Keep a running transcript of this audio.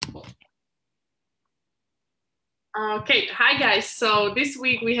Okay, hi guys. So this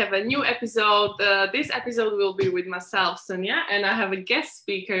week we have a new episode. This episode will be with myself, Sonia, and I have a guest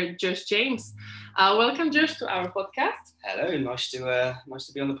speaker, Josh James. Welcome, Josh, to our podcast. Hello, nice to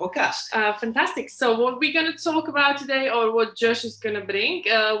be on the podcast. Fantastic. So what we're going to talk about today, or what Josh is going to bring,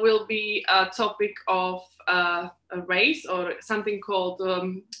 will be a topic of a race or something called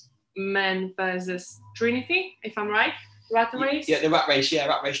Men versus Trinity, if I'm right. Rat Race. Yeah, the Rat Race. Yeah,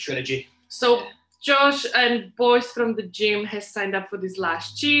 Rat Race trilogy. So. Yeah. Josh and boys from the gym has signed up for this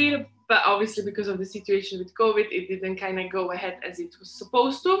last year, but obviously because of the situation with COVID, it didn't kind of go ahead as it was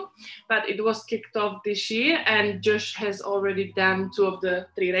supposed to. But it was kicked off this year, and Josh has already done 2 of the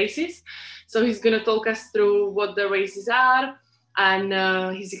 3 races. So he's gonna talk us through what the races are and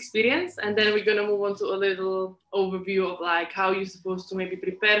his experience, and then we're gonna move on to a little overview of like how you're supposed to maybe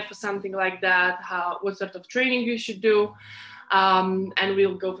prepare for something like that, what sort of training you should do, and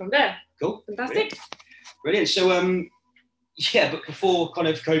we'll go from there. Cool. Fantastic. Brilliant. So, but before kind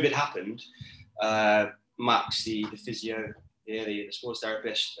of COVID happened, Max, the physio, the sports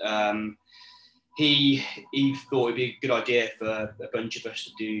therapist, he thought it'd be a good idea for a bunch of us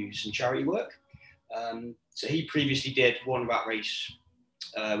to do some charity work. So he previously did one rat race,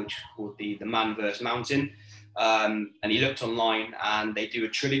 which is called the Man vs Mountain, and he looked online, and they do a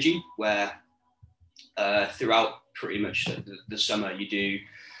trilogy where throughout pretty much the summer you do.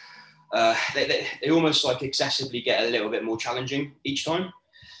 They almost like excessively get a little bit more challenging each time.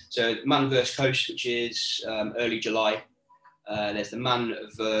 So Man vs Coast, which is early July. There's the Man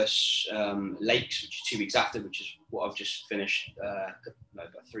vs Lakes, which is 2 weeks after, which is what I've just finished about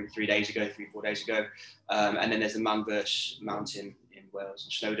 4 days ago. And then there's the Man vs Mountain in Wales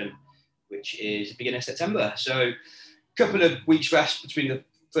and Snowdon, which is beginning of September. So a couple of weeks rest between the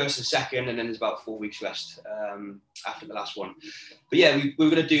first and second, and then there's about 4 weeks rest after the last one. But yeah, we were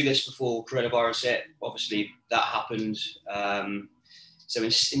going to do this before coronavirus hit. Obviously, that happened. So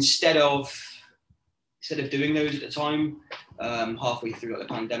instead of doing those at the time, halfway through the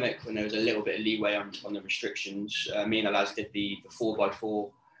pandemic, when there was a little bit of leeway on the restrictions, me and the lads did the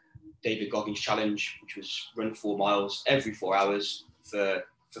 4x4 David Goggins challenge, which was run 4 miles every 4 hours for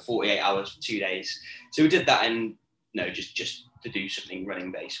 48 hours for 2 days. So we did that in just to do something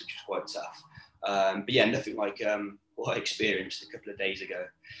running based, which was quite tough. But yeah, nothing like what I experienced a couple of days ago.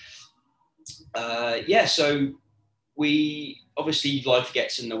 So we obviously life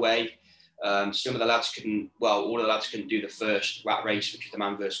gets in the way. Some of the lads all the lads couldn't do the first rat race, which was the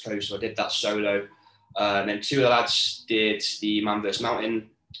Man vs Coast, so I did that solo. And then 2 of the lads did the Man vs Mountain,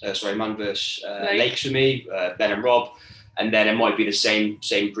 Man vs Lakes with me, Ben and Rob, and then it might be the same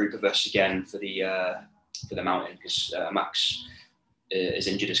group of us again for the mountain, because Max is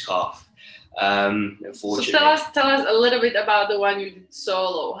injured his calf. Unfortunately. So tell us a little bit about the one you did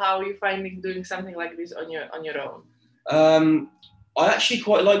solo. How are you finding doing something like this on your own? I actually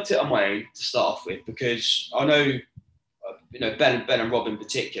quite liked it on my own to start off with, because I know, Ben and Rob in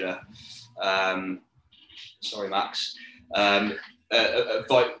particular. Sorry, Max. Are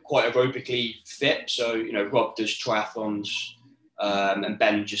quite aerobically fit. So Rob does triathlons, and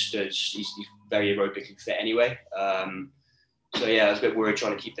Ben just does. He's very aerobically fit anyway. So yeah, I was a bit worried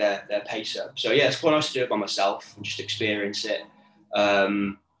trying to keep their pace up. So yeah, it's quite nice to do it by myself and just experience it.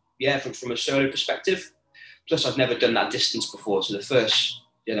 From a solo perspective. Plus, I've never done that distance before. So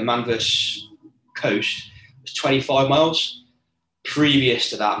the Man vs Coast was 25 miles. Previous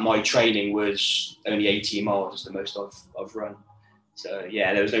to that, my training was only 18 miles, is the most I've run. So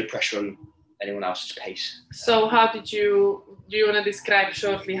yeah, there was no pressure on anyone else's pace. So do you want to describe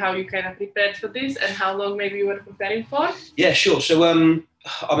shortly how you kind of prepared for this and how long maybe you were preparing for? Yeah, sure. So,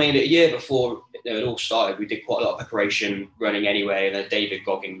 a year before it all started, we did quite a lot of preparation running anyway, and then David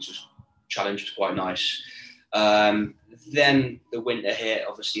Goggins' challenge was quite nice. Then the winter hit,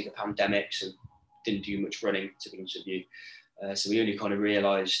 obviously the pandemic, so didn't do much running, to be honest with you. So we only kind of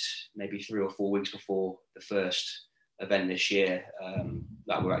realised maybe 3 or 4 weeks before the first event this year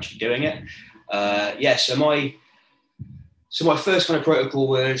that we're actually doing it. So my first kind of protocol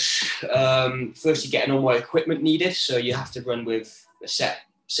was firstly getting all my equipment needed. So you have to run with a set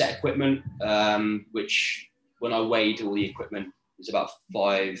equipment, which when I weighed all the equipment is about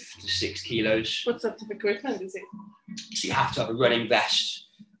 5 to 6 kilos. What sort of equipment is it? So you have to have a running vest.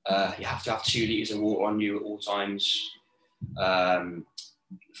 You have to have 2 litres of water on you at all times. Are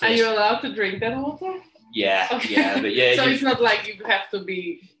you allowed to drink that water? Yeah, okay. Yeah, but yeah. So it's not like you have to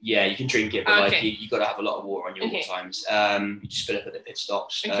be. Yeah, you can drink it, but okay. you got to have a lot of water on you at all times. You just fill up at the pit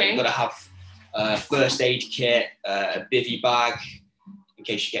stops. Okay. You got to have a first aid kit, a bivy bag in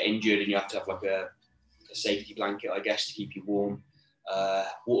case you get injured, and you have to have like a safety blanket, I guess, to keep you warm.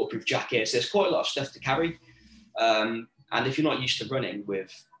 Waterproof jackets. There's quite a lot of stuff to carry. And if you're not used to running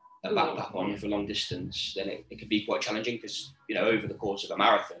with a backpack on for long distance, then it can be quite challenging because, you know, over the course of a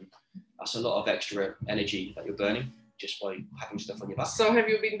marathon, that's a lot of extra energy that you're burning just by having stuff on your back. So have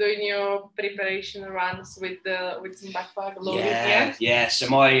you been doing your preparation runs with some backpack loaded? Yeah.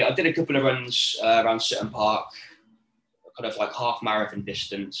 So I did a couple of runs around Sutton Park, kind of like half marathon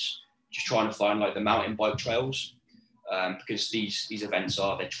distance, just trying to find like the mountain bike trails, because these events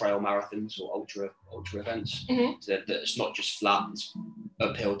they're trail marathons or ultra events. Mm-hmm. So that it's not just flat, it's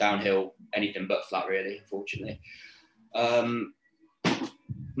uphill, downhill, anything but flat really, unfortunately.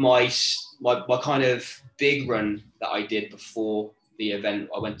 My kind of big run that I did before the event,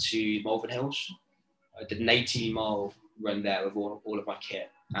 I went to Malvern Hills. I did an 18-mile run there with all of my kit,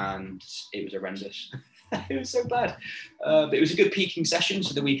 and it was horrendous. It was so bad. But it was a good peaking session.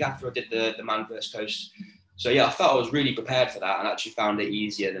 So the week after, I did the Man vs Coast. So yeah, I felt I was really prepared for that, and actually found it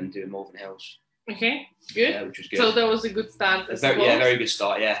easier than doing Malvern Hills. Okay, good. Yeah, which was good. So that was a good start. Very good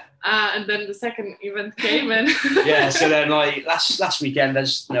start. Yeah. And then the second event came, and yeah. So then, like last weekend,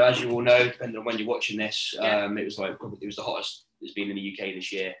 as you all know, depending on when you're watching this, it was the hottest it's been in the UK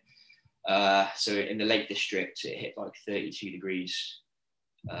this year. So in the Lake District, it hit like 32 degrees,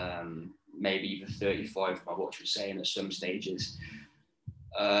 maybe even 35. My watch was saying at some stages.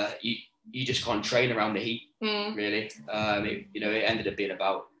 You just can't train around the heat, really. It ended up being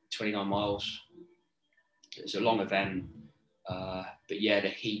about 29 miles. It was a long event, but yeah, the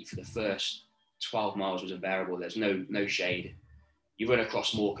heat for the first 12 miles was unbearable. There's no shade. You run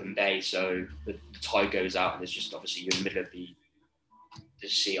across Morecambe Bay, so the tide goes out, and there's just obviously you're in the middle of the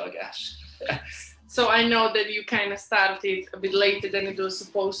sea, I guess. So I know that you kind of started a bit later than it was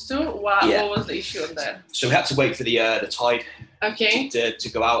supposed to. What was the issue on that? So we had to wait for the tide to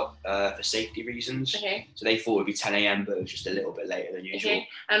go out for safety reasons. Okay. So they thought it would be 10 a.m, but it was just a little bit later than usual. Okay.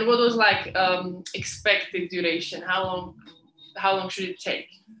 And what was like expected duration? How long should it take?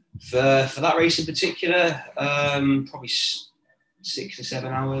 For that race in particular, probably 6 to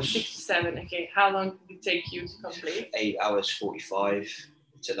 7 hours. 6 to 7. Okay. How long did it take you to complete? 8 hours 45.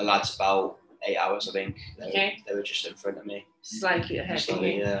 It took the lads about 8 hours, I think. They were just in front of me. Slightly ahead.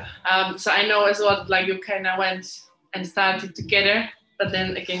 Slightly, yeah. So I know as well, like you kind of went and started together, but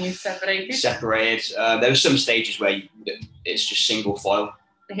then again you separated. There were some stages where it's just single file.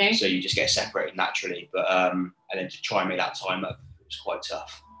 Okay. So you just get separated naturally, but and then to try and make that time up, it was quite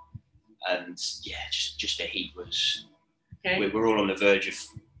tough. And yeah, just the heat was. Okay. We were all on the verge of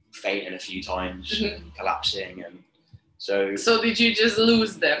fainting a few times, and collapsing, and so. So did you just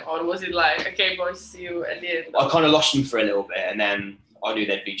lose them, or was it like, okay, boys, see you at the end? I kind of lost them for a little bit, and then I knew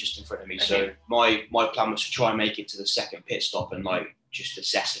they'd be just in front of me. Okay. So my plan was to try and make it to the second pit stop and like just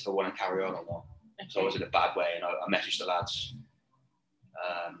assess if I want to carry on or not. Okay. So I was in a bad way, and I messaged the lads,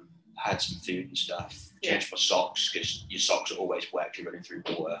 had some food and stuff, changed my socks because your socks are always wet if you're running through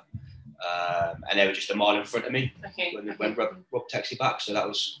water. And they were just a mile in front of me when Rob texted back, so that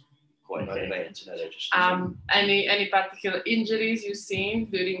was quite motivating to know they're just. Any particular injuries you've seen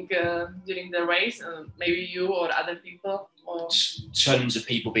during the race? Maybe you or other people? Or? Tons of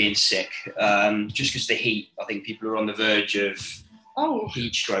people being sick, just because the heat. I think people are on the verge of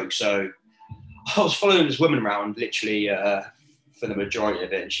heat stroke. So I was following this woman around, literally. For the majority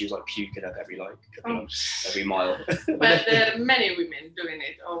of it, and she was like puking up every mile. But there are many women doing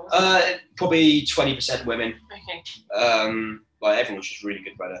it. Probably 20% women. Okay. Like everyone's just really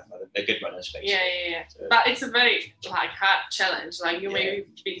good runner. They're good runners, basically. Yeah. So, but it's a very hard challenge. Like you may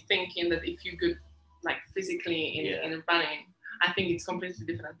be thinking that if you're good, like physically in running, I think it's completely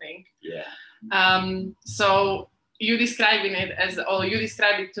different thing. Yeah. So you describe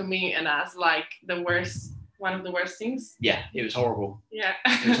it to me and as like the worst. One of the worst things. Yeah, it was horrible. Yeah,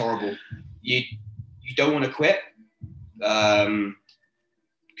 it was horrible. You don't want to quit, because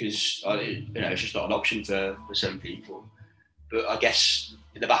it's just not an option for some people. But I guess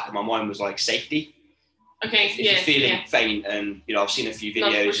in the back of my mind was like safety. Okay. If you're feeling faint, and I've seen a few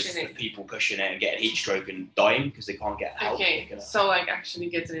videos of people pushing it and getting heat stroke and dying because they can't get help. Okay, so like actually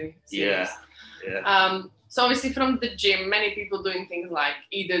gets really serious. Yeah. So obviously from the gym, many people doing things like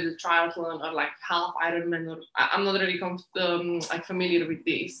either the triathlon or like half Ironman, or I'm not really familiar with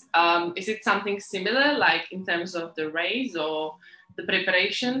this. Is it something similar, like in terms of the race or the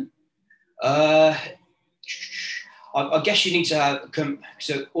preparation? I guess you need to have.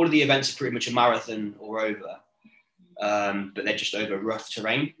 So all of the events are pretty much a marathon or over, but they're just over rough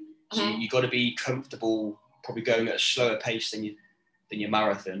terrain. So you've got to be comfortable, probably going at a slower pace than your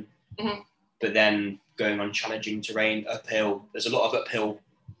marathon, but then going on challenging terrain, uphill. There's a lot of uphill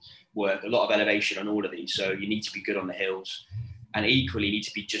work, a lot of elevation on all of these. So you need to be good on the hills, and equally you need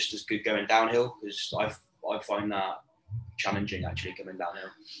to be just as good going downhill, because I find that challenging actually coming downhill.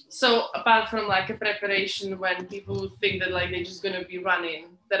 So apart from like a preparation, when people think that like they're just going to be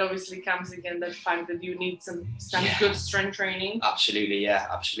running, that obviously comes again that fact that you need some good strength training. Absolutely, yeah,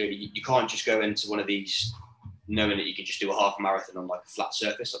 absolutely. You can't just go into one of these knowing that you can just do a half marathon on like a flat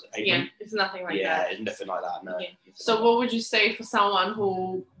surface like the pavement. Yeah, it's nothing like that. Yeah, it's nothing like that. No. Okay. So what would you say for someone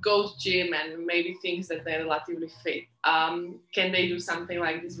who goes gym and maybe thinks that they're relatively fit? Can they do something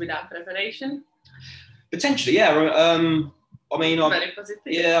like this without preparation? Potentially, yeah. I mean, very positive.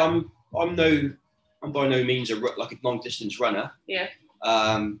 Yeah, I'm by no means a long distance runner. Yeah.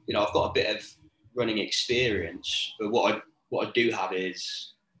 You know, I've got a bit of running experience, but what I do have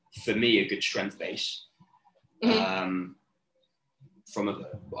is, for me, a good strength base. Mm-hmm. From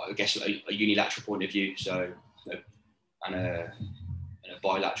I guess a unilateral point of view, so and a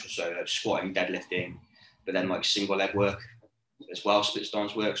bilateral, so squatting, deadlifting, but then like single leg work as well, split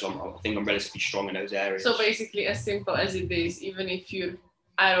stance work. So I think I'm relatively strong in those areas. So basically, as simple as it is, even if you're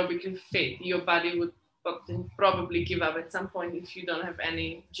aerobically fit, your body would probably give up at some point if you don't have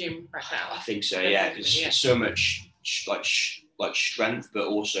any gym background. I think so, yeah, because there's so much like strength, but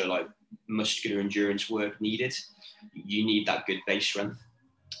also like muscular endurance work needed. You need that good base strength.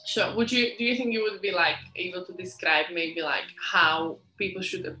 Sure. Do you think you would be like able to describe maybe like how people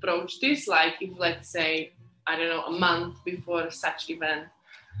should approach this? Like if, let's say, I don't know, a month before such event,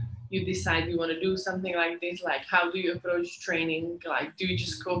 you decide you want to do something like this, like how do you approach training? Like, do you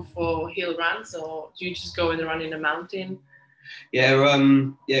just go for hill runs or do you just go and run in a mountain? Yeah,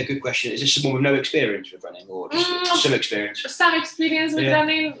 good question. Is this someone with no experience with running or just some experience? Some experience with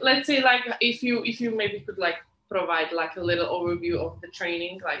running. Let's say like if you maybe could like provide like a little overview of the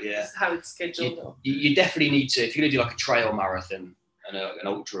training, like how it's scheduled. You definitely need to, if you're going to do like a trail marathon and an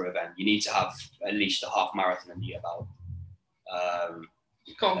ultra event, you need to have at least a half marathon under your belt.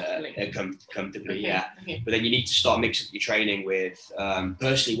 Comfortably, yeah. Okay. But then you need to start mixing your training with,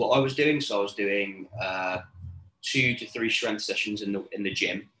 personally, what I was doing. So I was doing 2 to 3 strength sessions in the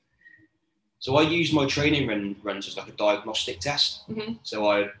gym. So I use my training runs as like a diagnostic test. Mm-hmm. So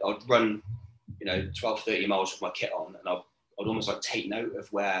I'd run, 12, 30 miles with my kit on, and I'd almost like take note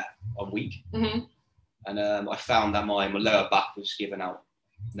of where I'm weak. Mm-hmm. And I found that my lower back was giving out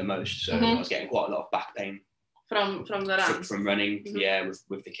the most. So I was getting quite a lot of back pain. From the run? From running, mm-hmm.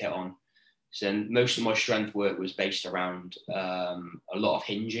 with the kit on. So most of my strength work was based around a lot of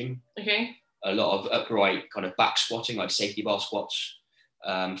hinging. Okay. A lot of upright kind of back squatting, like safety bar squats,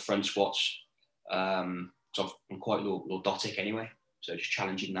 front squats. So I'm quite lordotic anyway. So just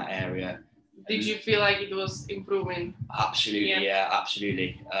challenging that area. Did you feel like it was improving? Absolutely, yeah,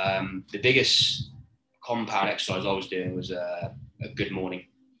 absolutely. The biggest compound exercise I was doing was a good morning.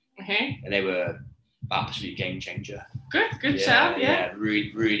 Okay. And they were absolute game changer. Good shout, yeah.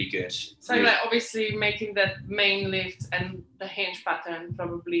 Really, really good. So like obviously making that main lift and the hinge pattern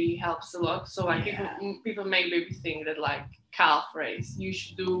probably helps a lot. So like people maybe think that like calf raise, you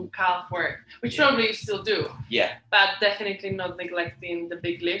should do calf work, which probably you still do. Yeah. But definitely not neglecting the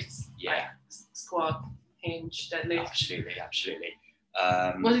big lifts. Yeah. Like squat, hinge, deadlift. Absolutely.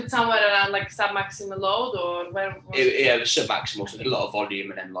 Was it somewhere around like sub-maximal load or where? It was sub-maximal, so a lot of volume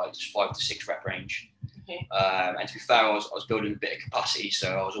and then like just 5 to 6 rep range. Okay. And to be fair, I was building a bit of capacity,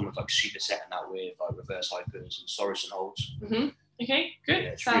 so I was almost like super setting that with like reverse hypers and Sorensen holds. Mm-hmm. Okay, good.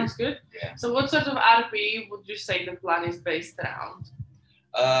 Yeah, sounds good. Yeah. So what sort of RPE would you say the plan is based around?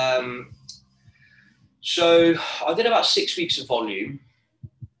 So I did about 6 weeks of volume.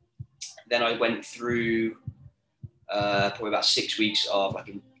 Then I went through probably about 6 weeks of like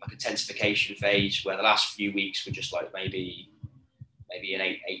intensification phase, where the last few weeks were just like maybe an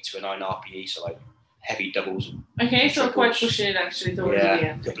 8 to a 9 RPE, so like heavy doubles. Okay, so triples. Quite pushing it actually towards the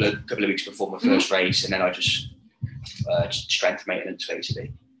end. Couple of weeks before my first race, and then I just strength maintenance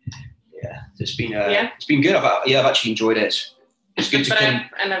basically. Yeah, so it's been good. I've actually enjoyed it. It's good to come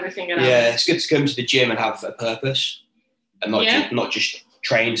and everything around. Yeah, it's good to come to the gym and have a purpose, and not just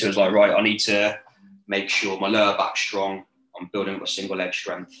train. So it's like, right, I need to make sure my lower back's strong. I'm building up a single leg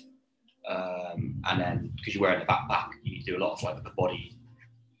strength, and then because you're wearing the backpack, you need to do a lot of like upper body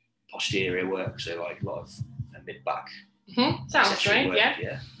posterior work. So like a lot of mid back. Mm-hmm. Sounds great.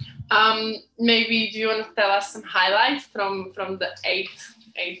 Yeah. Maybe do you want to tell us some highlights from the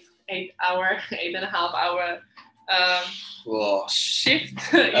 8.5 hour shift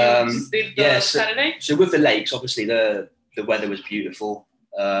you just did Saturday? So with the lakes, obviously the weather was beautiful.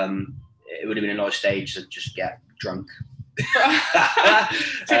 It would have been a nice day to just get drunk.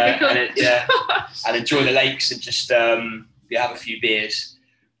 Typical. And enjoy the lakes and just have a few beers.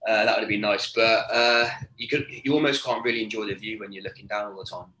 That would have been nice, but you almost can't really enjoy the view when you're looking down all the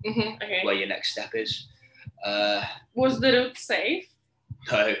time. Mm-hmm, okay. Where your next step is. Was the route safe?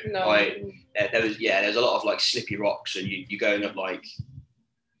 No. There's a lot of like slippy rocks, and you're going up like,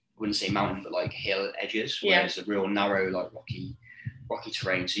 I wouldn't say mountain, but like hill edges, where it's a real narrow, like rocky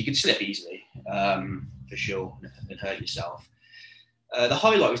terrain, so you can slip easily, for sure, and hurt yourself. The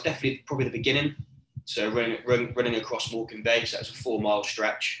highlight was definitely probably the beginning. So running across Morecambe Bay, so that was a 4-mile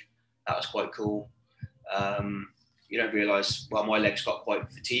stretch. That was quite cool. You don't realise, well, my legs got quite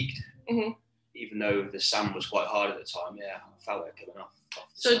fatigued, even though the sand was quite hard at the time. Yeah, I felt it coming off.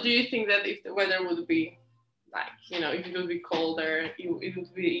 So do you think that if the weather would be like, if it would be colder, it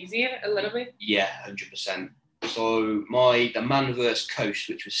would be easier a little bit? Yeah, 100%. So the Manvers coast,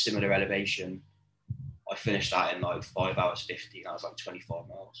 which was similar elevation, I finished that in like 5 hours 50. That was like 25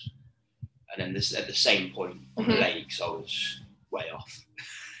 miles. And then this at the same point on the lakes, I was way off.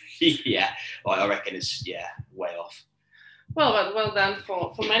 Yeah, I reckon it's way off. Well done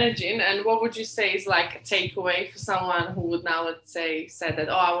for managing. And what would you say is like a takeaway for someone who would now, let's say, said that,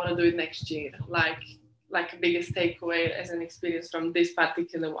 I want to do it next year, like a biggest takeaway as an experience from this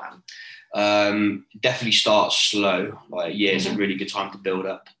particular one? Definitely start slow. Like a year is a really good time to build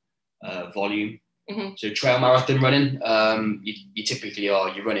up volume. So trail marathon running, you typically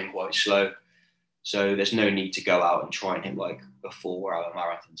you're running quite slow. So there's no need to go out and try and hit like a 4-hour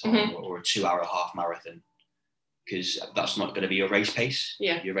marathon time or a 2-hour half marathon, because that's not going to be your race pace.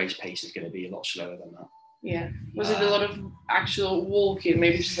 Yeah. Your race pace is going to be a lot slower than that. Yeah. Was it a lot of actual walking,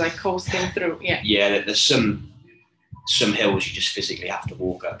 maybe just like coasting through? Yeah. Yeah, there's some hills you just physically have to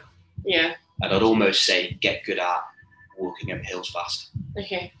walk up. Yeah. And I'd almost say get good at walking up hills fast.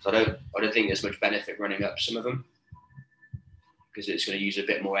 Okay. So I don't think there's much benefit running up some of them, because it's going to use a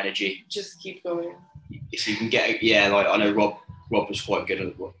bit more energy. Just keep going. If you can get, like I know Rob was quite good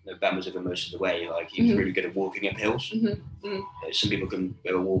at, Ben was over most of the way. Like he was really good at walking up hills. Some people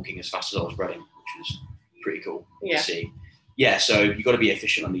they were walking as fast as I was running, which was pretty cool to see. Yeah, so you've got to be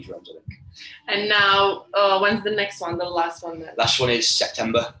efficient on these runs, I think. And now, when's the next one, the last one then? Last one is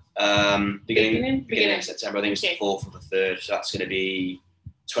September. Beginning of September. I think it's the 4th or the 3rd. So that's going to be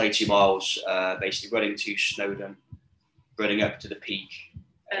 22 miles, basically running to Snowdon, running up to the peak,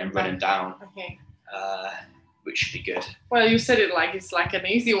 and running down. Okay. Which should be good. Well, you said it like it's like an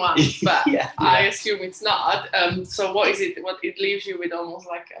easy one, but I assume it's not. So what is it? What it leaves you with almost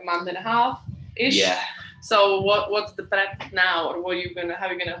like a month and a half ish. Yeah. So what's the prep now, or how are you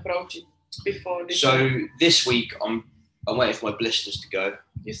gonna approach it before this? So this week I'm waiting for my blisters to go.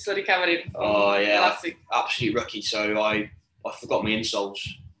 You still recovering? Oh yeah, last week. Absolute rookie. So I forgot my insoles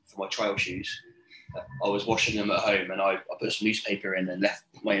for my trail shoes. I was washing them at home, and I put some newspaper in and left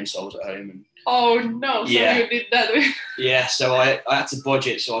my insoles at home. And oh no! So you did that. Yeah, so I had to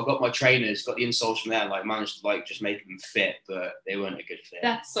budget. So I got my trainers, got the insoles from there, and like managed to like just make them fit, but they weren't a good fit.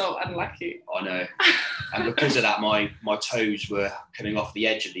 That's so unlucky. I know. And because of that, my toes were coming off the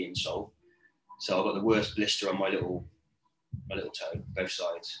edge of the insole, so I got the worst blister on my little toe, both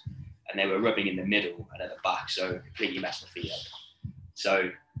sides, and they were rubbing in the middle and at the back, so it completely messed my feet up. So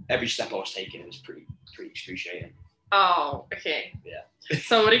every step I was taking, it was pretty excruciating. Oh, okay. Yeah.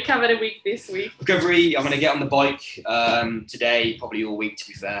 So recovery week this week. Recovery, I'm going to get on the bike today, probably all week to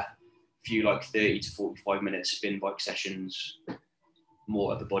be fair. A few like 30 to 45 minute spin bike sessions,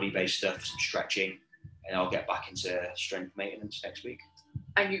 more of the body-based stuff, some stretching, and I'll get back into strength maintenance next week.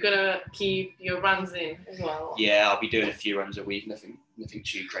 Are you going to keep your runs in as well? Yeah, I'll be doing a few runs a week, nothing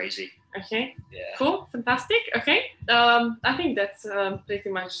too crazy. Okay. Yeah. Cool. Fantastic. Okay. I think that's pretty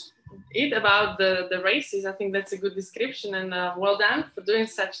much it about the races. I think that's a good description, and well done for doing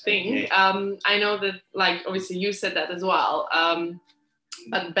such thing. I know that, like, obviously you said that as well,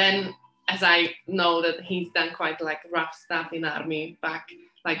 but Ben, as I know that he's done quite like rough stuff in army back,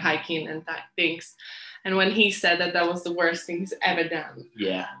 like hiking and things, and when he said that was the worst thing he's ever done,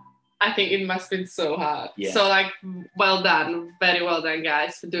 I think it must have been so hard. Yeah. So like, well done, very well done,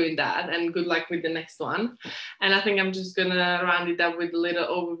 guys, for doing that, and good luck with the next one. And I think I'm just gonna round it up with a little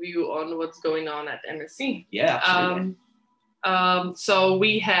overview on what's going on at MSC. Yeah, absolutely. So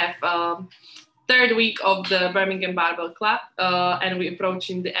we have third week of the Birmingham Barbell Club, and we're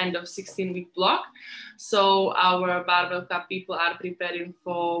approaching the end of 16-week block. So our Barbell Club people are preparing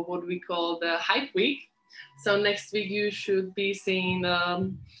for what we call the Hype Week. So next week you should be seeing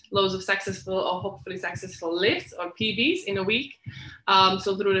loads of successful or hopefully successful lifts or PBs in a week.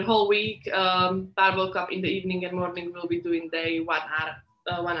 So through the whole week, Barbell Club in the evening and morning will be doing day 1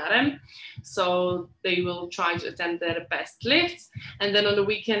 RM. So they will try to attempt their best lifts. And then on the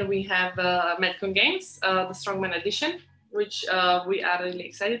weekend we have Metcon Games, the Strongman edition, which we are really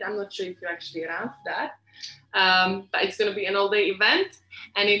excited. I'm not sure if you're actually around for that. But it's going to be an all-day event.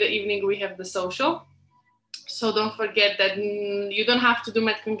 And in the evening we have the social. So don't forget that you don't have to do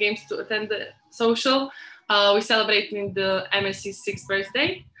Metcon Games to attend the social. We're celebrating the MSC's 6th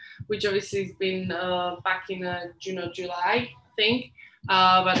birthday, which obviously has been back in June or July, I think.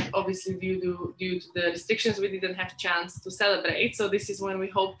 But obviously due to the restrictions, we didn't have a chance to celebrate. So this is when we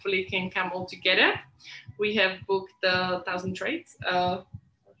hopefully can come all together. We have booked 1,000 trades.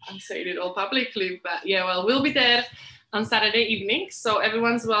 I'm saying it all publicly, but yeah, well, we'll be there on Saturday evening, so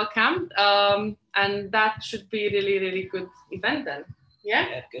everyone's welcome, and that should be really, really good event then.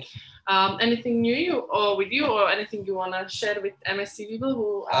 Yeah, good. Anything new with you, or anything you want to share with MSC people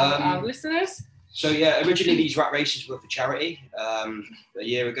who are our listeners? So yeah, originally these rat races were for charity a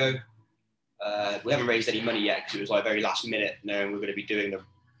year ago. We haven't raised any money yet because it was like very last minute, knowing we're going to be doing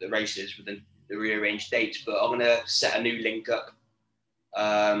the races with the rearranged dates. But I'm going to set a new link up.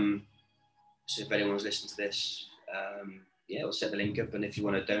 So if anyone's listening to this, yeah, we'll set the link up, and if you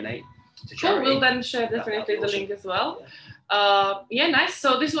want to donate to charity, we'll then share definitely the link as well. Yeah, nice.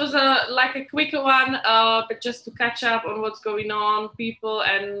 So this was like a quicker one, but just to catch up on what's going on, people,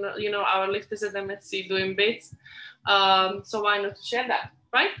 and our lifters at MSC doing bits. So why not share that,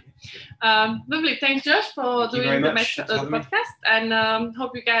 right? Lovely. Thanks, Josh, for doing the podcast, and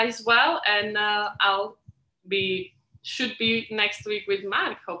hope you guys well. And should be next week with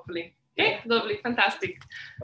Mark, hopefully. Okay, lovely, fantastic.